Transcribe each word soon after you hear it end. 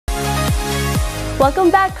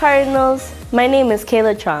Welcome back, Cardinals. My name is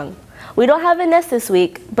Kayla Trong. We don't have a nest this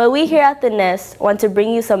week, but we here at the Nest want to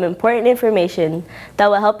bring you some important information that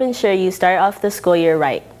will help ensure you start off the school year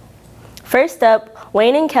right. First up,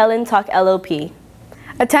 Wayne and Kellen talk LOP.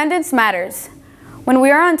 Attendance matters. When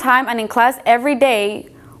we are on time and in class every day,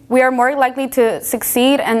 we are more likely to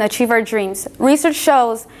succeed and achieve our dreams. Research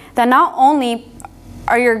shows that not only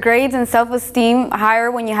are your grades and self-esteem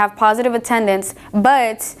higher when you have positive attendance,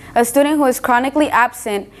 but a student who is chronically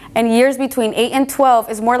absent and years between 8 and 12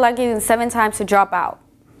 is more likely than 7 times to drop out.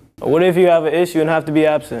 What if you have an issue and have to be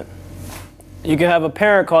absent? You can have a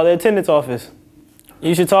parent call the attendance office.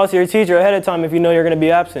 You should talk to your teacher ahead of time if you know you're going to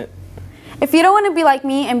be absent. If you don't want to be like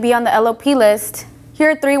me and be on the LOP list, here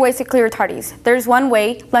are 3 ways to clear tardies. There's one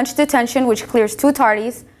way, lunch detention, which clears 2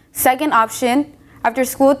 tardies. Second option, after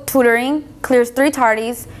school tutoring, clears 3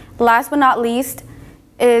 tardies. Last but not least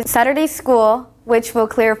is Saturday school, which will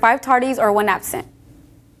clear 5 tardies or 1 absent.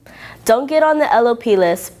 Don't get on the LOP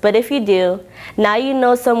list, but if you do, now you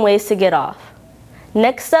know some ways to get off.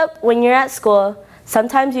 Next up, when you're at school,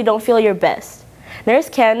 sometimes you don't feel your best. Nurse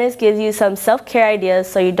Candace gives you some self-care ideas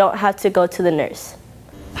so you don't have to go to the nurse.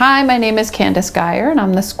 Hi, my name is Candace Geyer and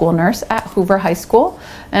I'm the school nurse at Hoover High School,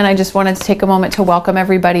 and I just wanted to take a moment to welcome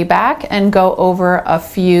everybody back and go over a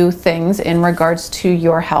few things in regards to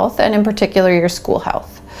your health and in particular your school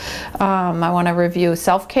health. I want to review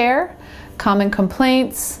self-care, common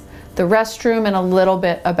complaints, the restroom, and a little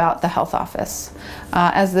bit about the health office.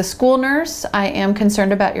 As the school nurse, I am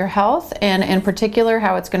concerned about your health and in particular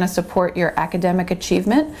how it's going to support your academic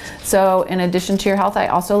achievement. So in addition to your health, I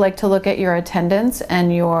also like to look at your attendance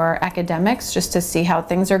and your academics just to see how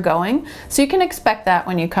things are going. So you can expect that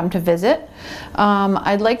when you come to visit.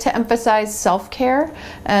 I'd like to emphasize self-care.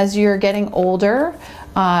 As you're getting older,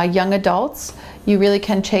 young adults, you really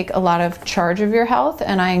can take a lot of charge of your health,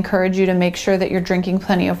 and I encourage you to make sure that you're drinking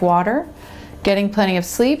plenty of water, getting plenty of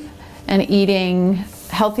sleep, and eating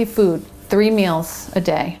healthy food, 3 meals a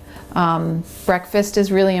day. Breakfast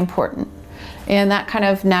is really important. And that kind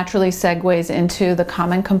of naturally segues into the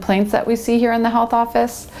common complaints that we see here in the health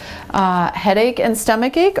office. Headache and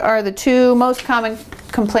stomachache are the 2 most common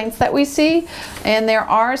complaints that we see, and there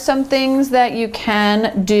are some things that you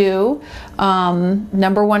can do.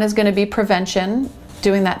 Number 1 is going to be prevention,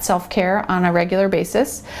 doing that self-care on a regular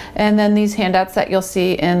basis, and then these handouts that you'll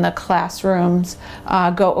see in the classrooms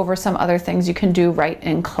go over some other things you can do right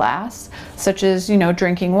in class, such as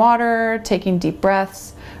drinking water, taking deep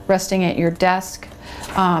breaths, resting at your desk,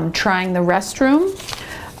 trying the restroom.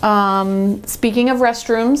 Speaking of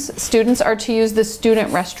restrooms, students are to use the student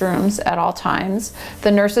restrooms at all times. The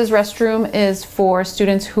nurse's restroom is for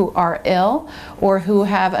students who are ill or who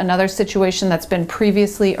have another situation that's been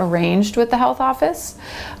previously arranged with the health office.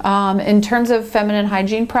 In terms of feminine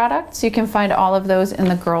hygiene products, you can find all of those in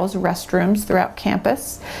the girls' restrooms throughout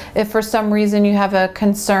campus. If for some reason you have a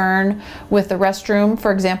concern with the restroom,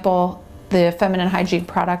 for example, the feminine hygiene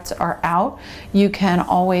products are out, you can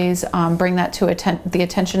always bring that to the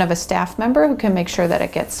attention of a staff member who can make sure that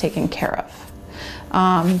it gets taken care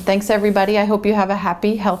of. Thanks everybody. I hope you have a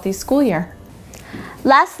happy, healthy school year.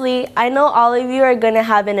 Lastly, I know all of you are going to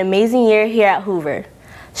have an amazing year here at Hoover.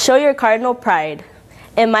 Show your Cardinal pride.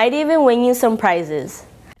 It might even win you some prizes.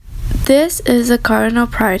 This is a Cardinal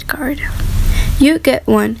Pride card. You get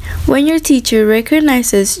one when your teacher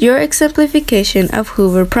recognizes your exemplification of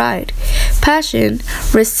Hoover pride, passion,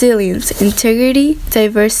 resilience, integrity,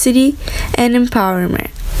 diversity, and empowerment.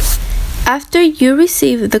 After you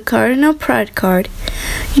receive the Cardinal Pride card,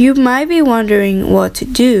 you might be wondering what to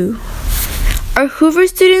do. Our Hoover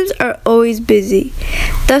students are always busy.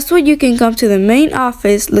 That's why you can come to the main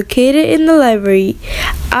office located in the library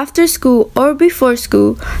after school or before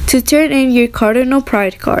school to turn in your Cardinal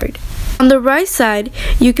Pride card. On the right side,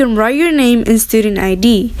 you can write your name and student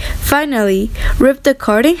ID. Finally, rip the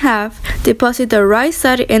card in half, deposit the right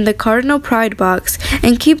side in the Cardinal Pride box,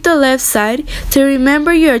 and keep the left side to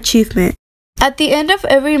remember your achievement. At the end of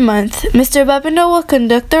every month, Mr. Babineau will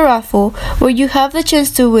conduct a raffle where you have the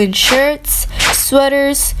chance to win shirts,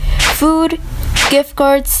 sweaters, food, gift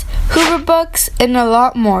cards, Hoover Bucks, and a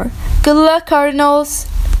lot more. Good luck, Cardinals!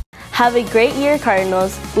 Have a great year,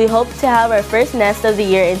 Cardinals. We hope to have our first nest of the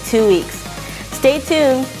year in 2 weeks. Stay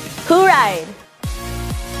tuned. HOO-RYDE!